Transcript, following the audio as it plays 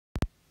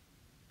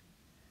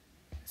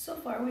So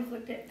far, we've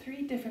looked at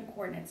three different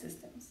coordinate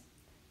systems.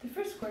 The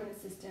first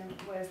coordinate system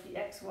was the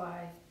x,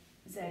 y,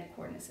 z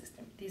coordinate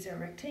system. These are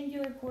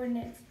rectangular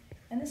coordinates,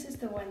 and this is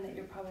the one that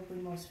you're probably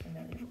most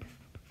familiar with.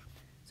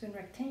 So in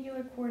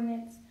rectangular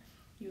coordinates,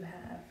 you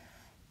have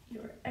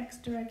your x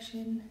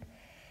direction,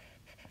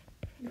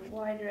 your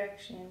y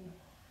direction,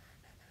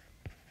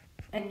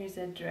 and your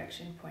z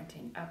direction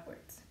pointing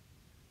upwards.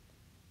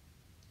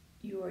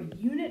 Your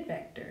unit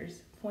vectors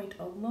point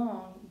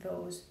along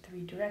those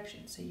three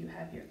directions. So you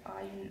have your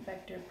I unit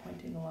vector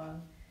pointing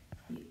along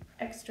the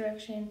x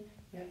direction,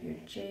 you have your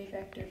j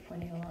vector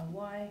pointing along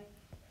y,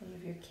 and you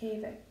have your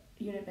k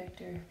unit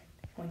vector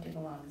pointing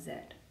along z.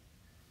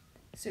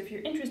 So if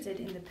you're interested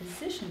in the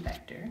position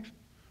vector,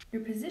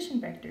 your position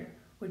vector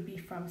would be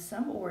from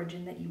some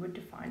origin that you would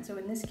define. So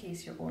in this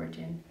case, your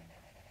origin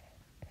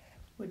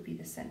would be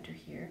the center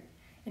here.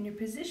 And your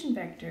position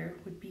vector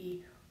would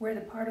be where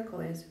the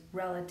particle is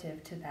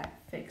relative to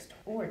that fixed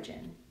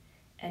origin.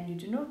 And you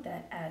denote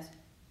that as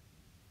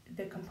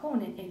the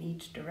component in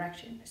each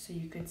direction. So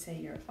you could say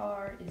your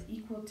r is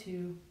equal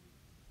to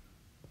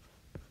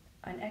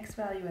an x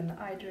value in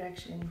the I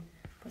direction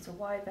plus a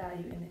y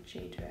value in the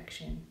j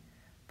direction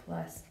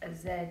plus a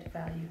z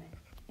value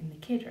in the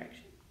k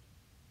direction.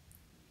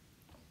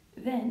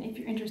 Then, if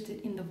you're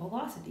interested in the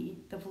velocity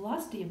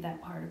of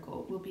that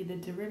particle will be the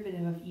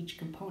derivative of each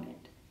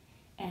component.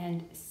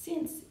 And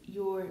since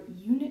your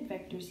unit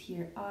vectors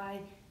here, I,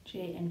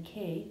 j, and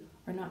k,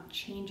 are not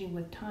changing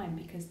with time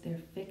because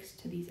they're fixed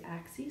to these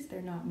axes,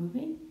 they're not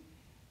moving,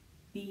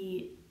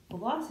 the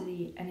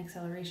velocity and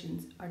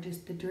accelerations are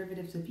just the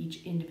derivatives of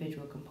each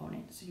individual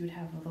component. So you would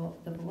have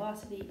the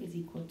velocity is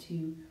equal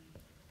to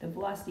the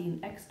velocity in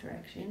the x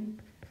direction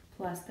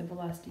plus the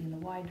velocity in the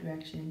y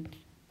direction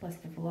plus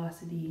the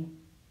velocity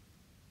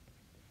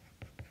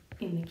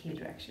in the k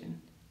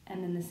direction.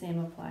 And then the same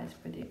applies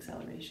for the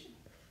acceleration.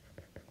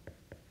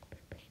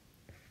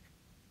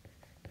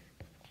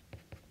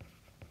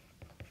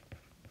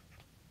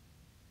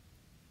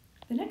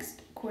 The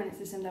next coordinate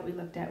system that we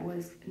looked at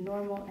was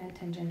normal and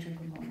tangential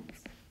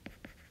components.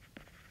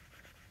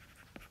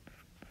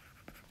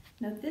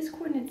 Now this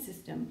coordinate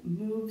system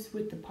moves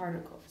with the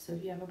particle. So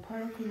if you have a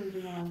particle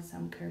moving along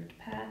some curved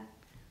path,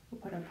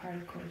 we'll put a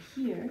particle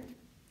here.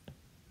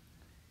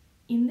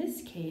 In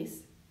this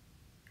case,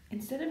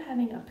 instead of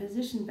having a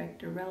position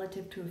vector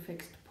relative to a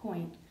fixed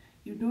point,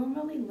 you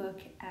normally look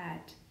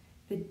at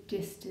the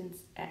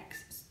distance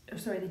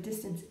the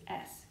distance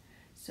s.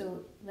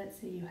 So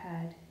let's say you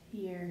had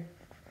here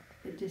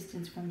the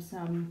distance from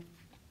some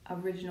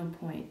original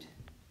point.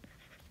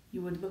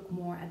 You would look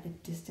more at the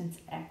distance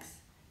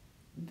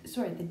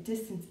the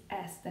distance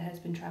s that has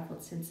been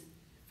traveled since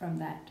from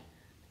that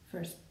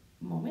first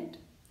moment.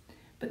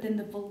 But then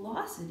the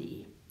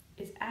velocity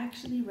is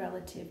actually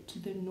relative to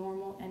the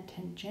normal and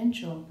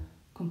tangential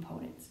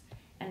components.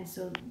 And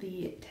so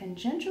the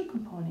tangential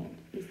component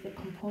is the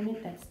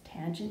component that's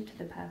tangent to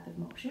the path of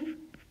motion.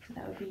 So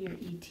that would be your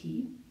ET.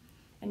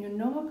 And your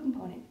normal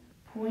component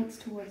points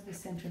towards the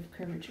center of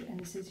curvature, and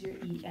this is your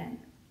EN.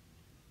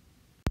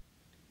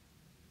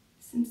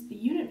 Since the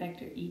unit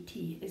vector ET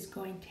is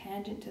going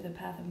tangent to the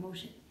path of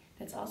motion,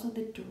 that's also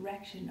the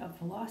direction of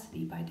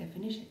velocity by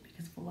definition,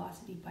 because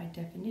velocity by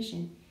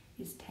definition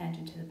is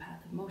tangent to the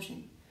path of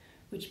motion,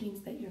 which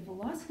means that your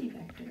velocity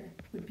vector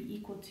would be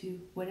equal to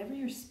whatever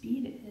your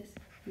speed is,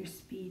 your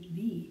speed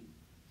v,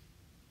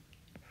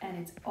 and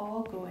it's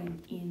all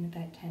going in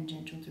that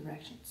tangential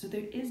direction. So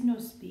there is no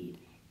speed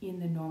in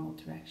the normal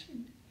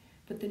direction.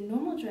 But the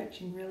normal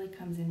direction really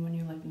comes in when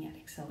you're looking at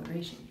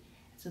acceleration.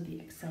 So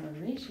the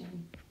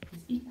acceleration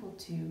is equal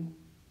to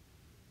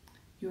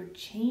your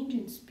change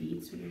in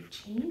speed, so your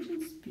change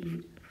in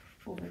speed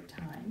over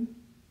time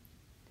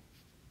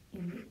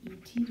in the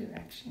ET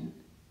direction,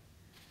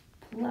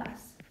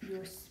 plus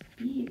your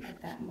speed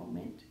at that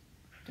moment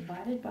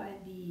divided by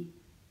the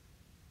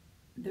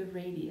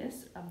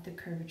radius of the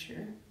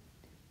curvature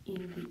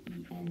in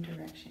the EN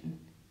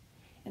direction.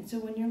 And so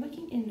when you're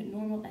looking in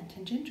normal and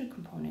tangential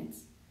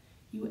components,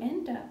 you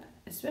end up,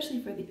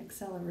 especially for the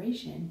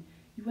acceleration,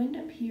 you end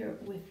up here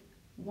with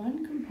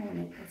one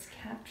component that's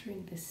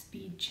capturing the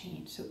speed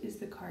change. So is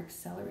the car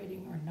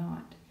accelerating or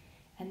not?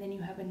 And then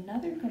you have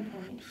another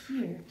component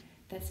here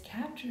that's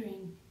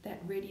capturing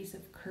that radius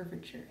of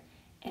curvature,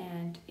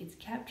 and it's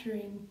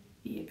capturing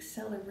the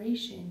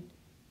acceleration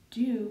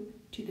due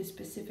to the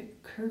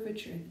specific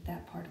curvature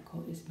that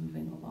particle is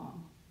moving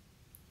along.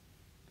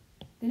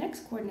 The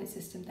next coordinate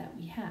system that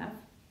we have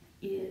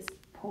is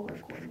polar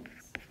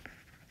coordinates.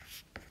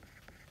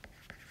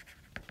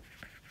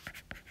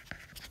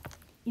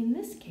 In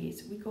this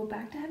case, we go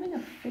back to having a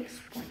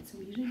fixed point. So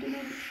we usually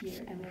denote it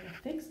here, and we have a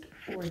fixed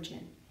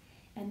origin.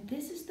 And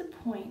this is the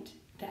point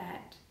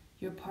that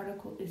your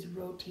particle is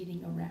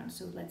rotating around.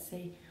 So let's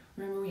say,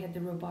 remember we had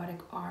the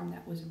robotic arm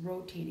that was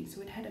rotating. So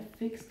it had a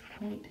fixed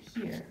point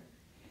here.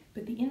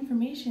 But the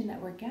information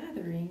that we're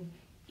gathering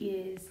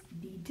is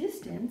the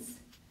distance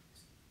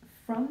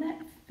from that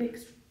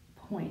fixed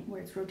point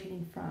where it's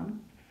rotating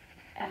from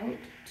out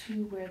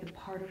to where the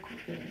particle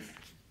is.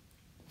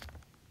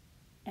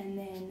 And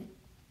then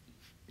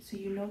So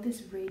you know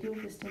this radial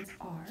distance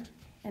r,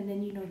 and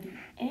then you know the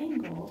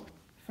angle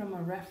from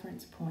a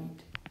reference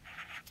point,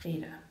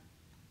 theta.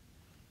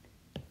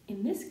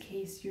 In this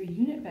case, your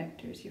unit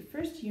vectors, your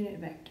first unit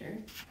vector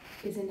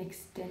is an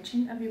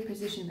extension of your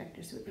position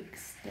vector. So it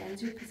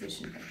extends your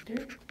position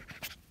vector,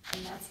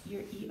 and that's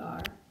your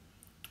ER.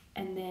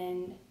 And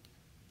then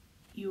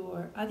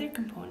your other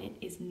component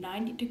is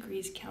 90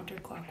 degrees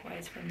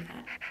counterclockwise from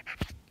that.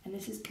 And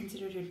this is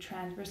considered your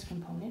transverse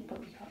component, but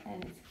we call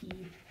and it's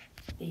E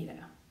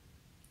theta.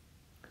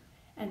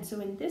 And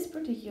so in this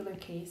particular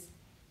case,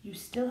 you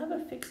still have a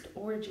fixed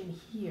origin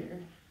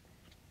here,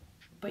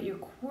 but your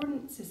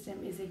coordinate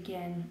system is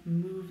again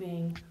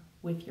moving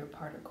with your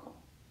particle.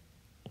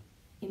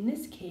 In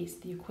this case,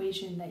 the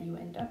equation that you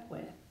end up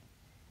with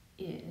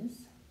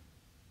is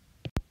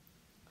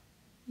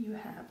you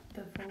have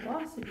the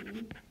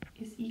velocity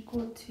is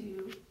equal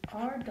to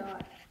r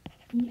dot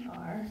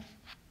ER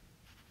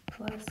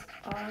plus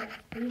r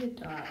theta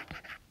dot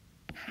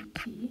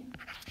et,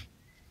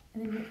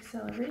 and then the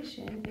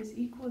acceleration is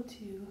equal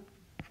to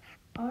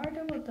r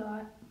double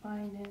dot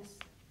minus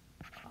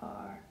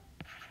r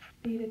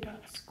theta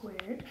dot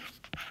squared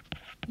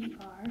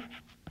ER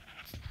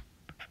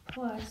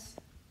plus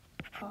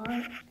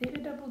r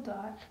theta double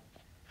dot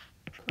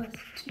plus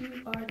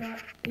 2r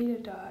dot theta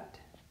dot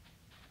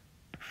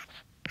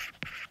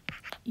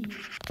E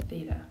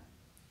theta.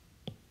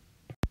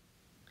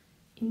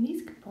 In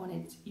these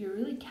components, you're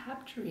really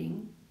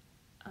capturing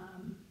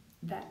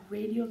that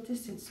radial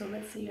distance. So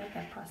let's say you have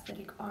that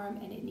prosthetic arm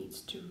and it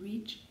needs to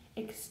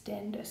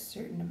extend a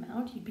certain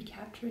amount. You'd be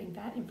capturing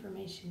that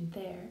information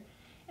there.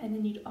 And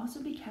then you'd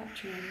also be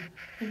capturing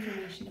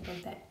information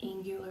about that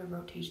angular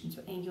rotation,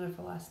 so angular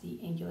velocity,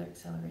 angular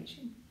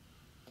acceleration.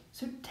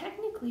 So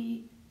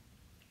technically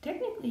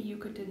you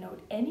could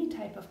denote any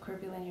type of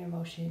curvilinear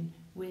motion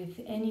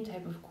with any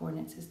type of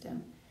coordinate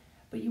system,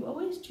 but you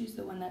always choose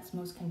the one that's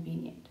most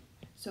convenient.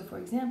 So for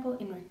example,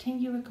 in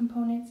rectangular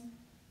components,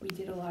 we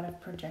did a lot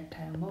of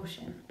projectile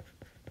motion.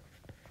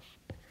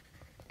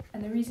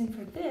 And the reason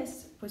for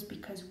this was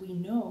because we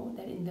know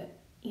that in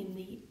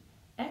the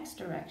x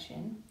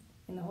direction,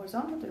 in the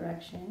horizontal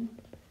direction,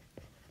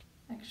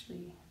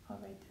 actually, I'll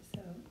write this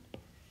out.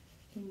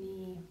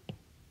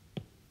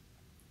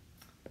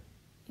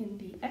 In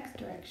the x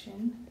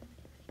direction,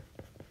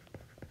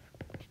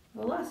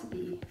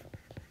 velocity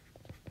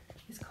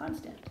is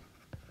constant.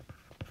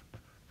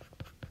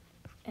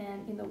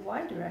 And in the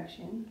y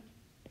direction,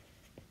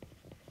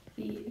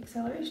 the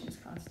acceleration is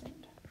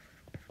constant.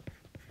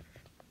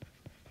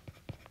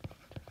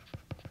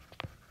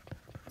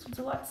 So it's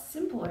a lot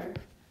simpler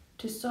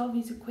to solve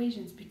these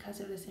equations because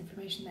of this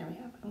information that we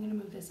have. I'm going to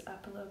move this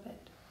up a little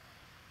bit.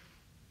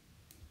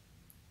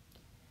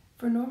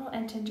 For normal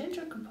and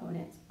tangential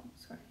components,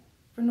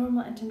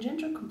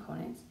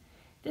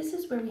 this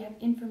is where we have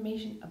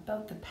information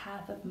about the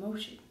path of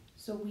motion.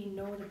 So we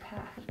know the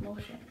path of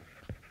motion.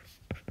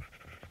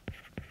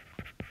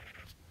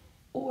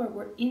 Or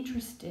we're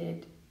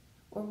interested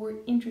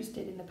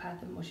in the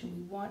path of motion.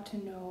 We want to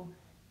know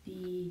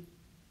the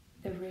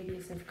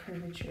radius of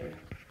curvature.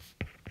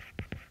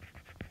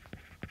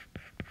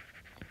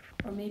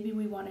 Or maybe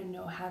we want to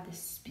know how the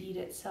speed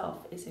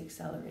itself is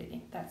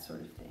accelerating, that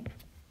sort of thing.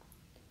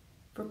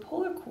 For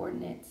polar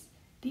coordinates,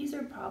 these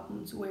are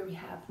problems where we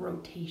have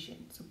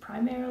rotation. So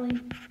primarily,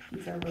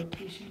 these are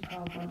rotation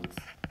problems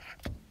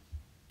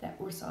that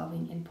we're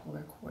solving in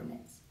polar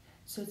coordinates.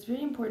 So it's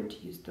very important to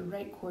use the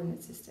right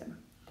coordinate system.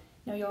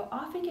 Now you'll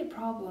often get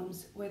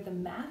problems where the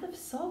math of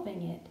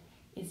solving it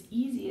is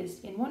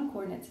easiest in one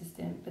coordinate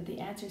system, but the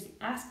answer is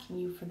asking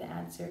you for the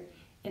answer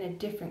in a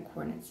different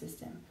coordinate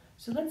system.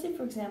 So let's say,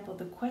 for example,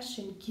 the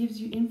question gives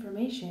you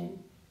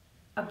information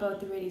about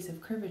the radius of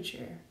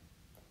curvature,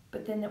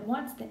 but then it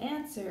wants the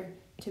answer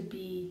to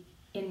be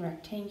in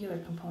rectangular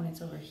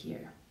components over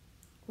here.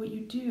 What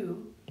you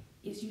do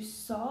is you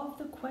solve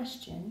the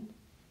question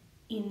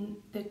in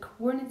the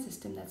coordinate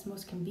system that's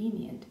most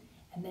convenient,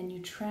 and then you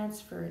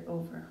transfer it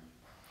over.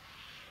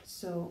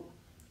 So,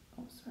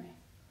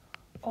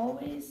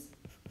 always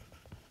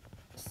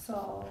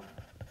solve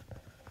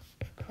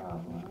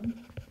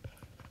problem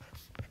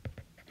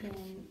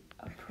in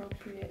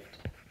appropriate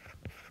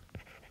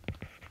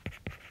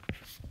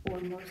or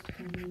most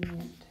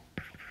convenient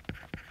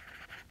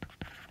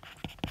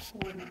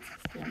coordinate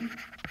system.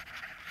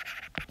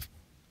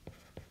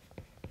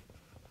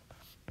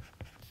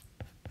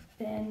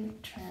 Then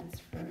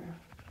transfer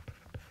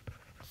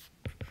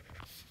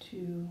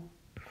to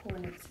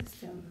coordinate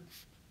system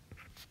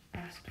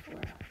asked for.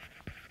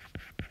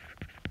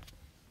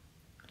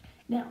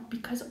 Now,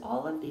 because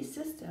all of these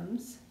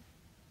systems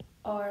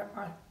are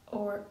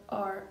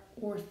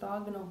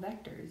orthogonal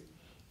vectors,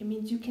 it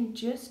means you can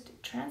just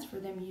transfer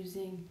them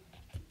using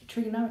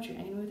trigonometry.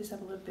 I'm going to move this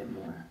up a little bit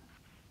more.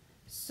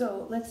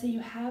 So let's say you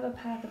have a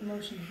path of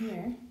motion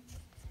here,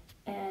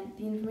 and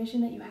the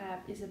information that you have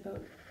is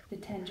about the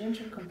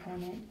tangential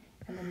component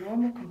and the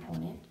normal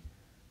component.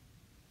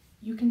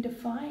 You can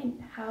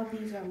define how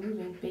these are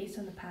moving based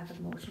on the path of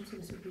motion. So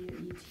this would be your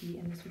ET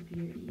and this would be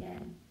your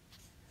EN.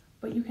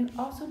 But you can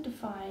also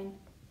define,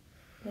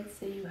 let's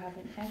say you have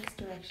an x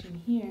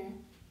direction here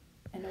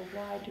and a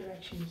y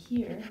direction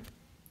here.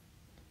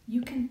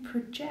 You can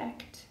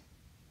project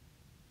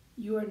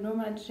your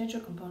normal and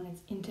tangential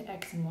components into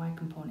x and y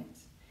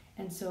components.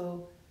 And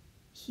so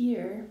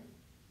here,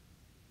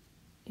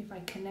 if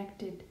I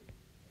connected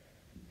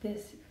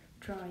this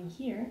drawing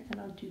here, and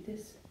I'll do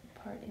this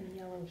part in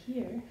yellow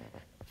here,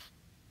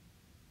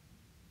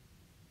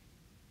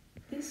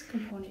 this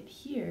component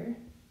here,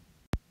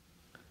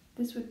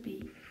 this would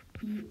be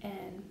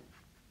En,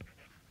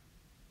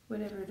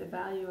 whatever the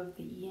value of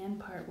the En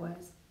part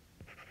was,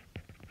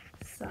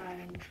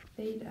 sine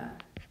theta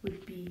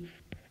would be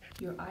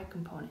your I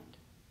component.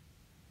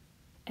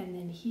 And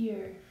then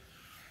here,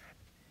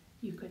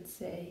 you could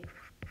say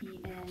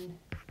En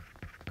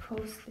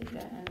cos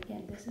theta, and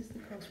again, this is the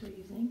cos we're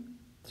using,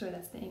 sorry,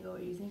 that's the angle we're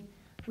using,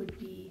 would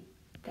be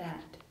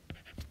that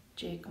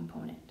J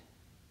component.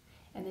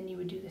 And then you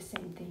would do the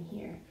same thing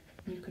here.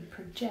 You could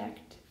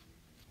project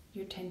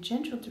your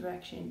tangential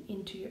direction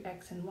into your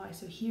x and y.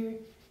 So here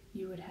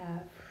you would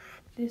have,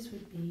 this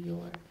would be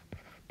your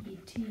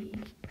Et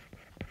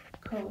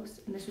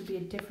cos, and this would be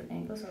a different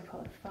angle, so I'll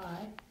call it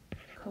phi.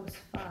 Cos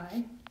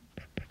phi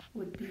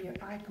would be your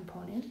I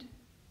component,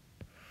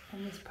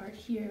 and this part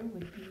here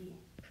would be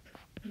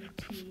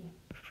Et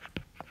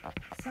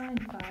sine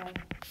phi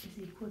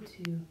is equal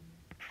to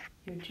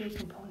your J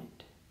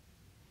component.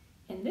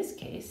 In this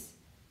case,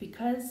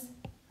 because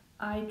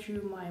I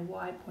drew my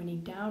y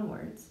pointing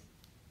downwards,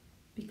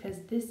 because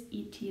this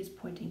Et is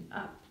pointing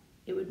up,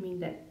 it would mean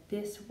that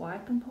this y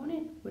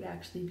component would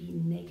actually be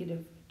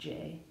negative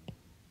J.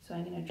 So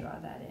I'm going to draw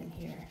that in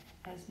here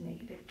as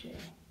negative J.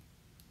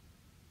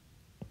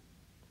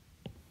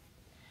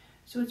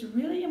 So it's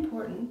really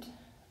important,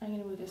 I'm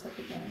going to move this up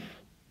again.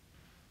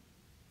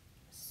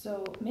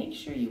 So make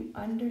sure you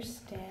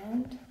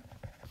understand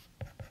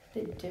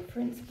the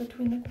difference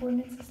between the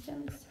coordinate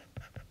systems.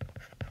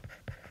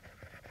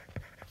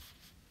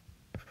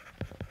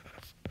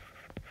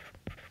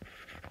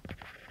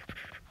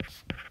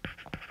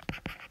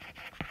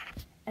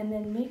 And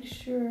then make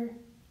sure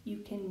you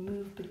can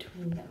move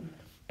between them.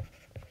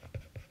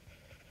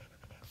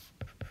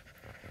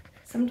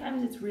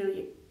 Sometimes it's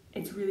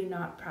really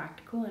not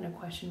practical and a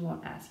question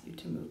won't ask you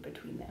to move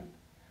between them.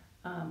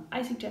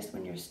 I suggest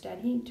when you're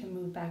studying to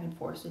move back and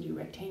forth, so do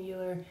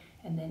rectangular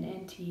and then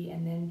NT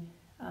and then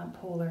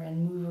polar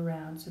and move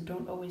around, so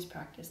don't always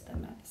practice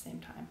them at the same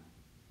time.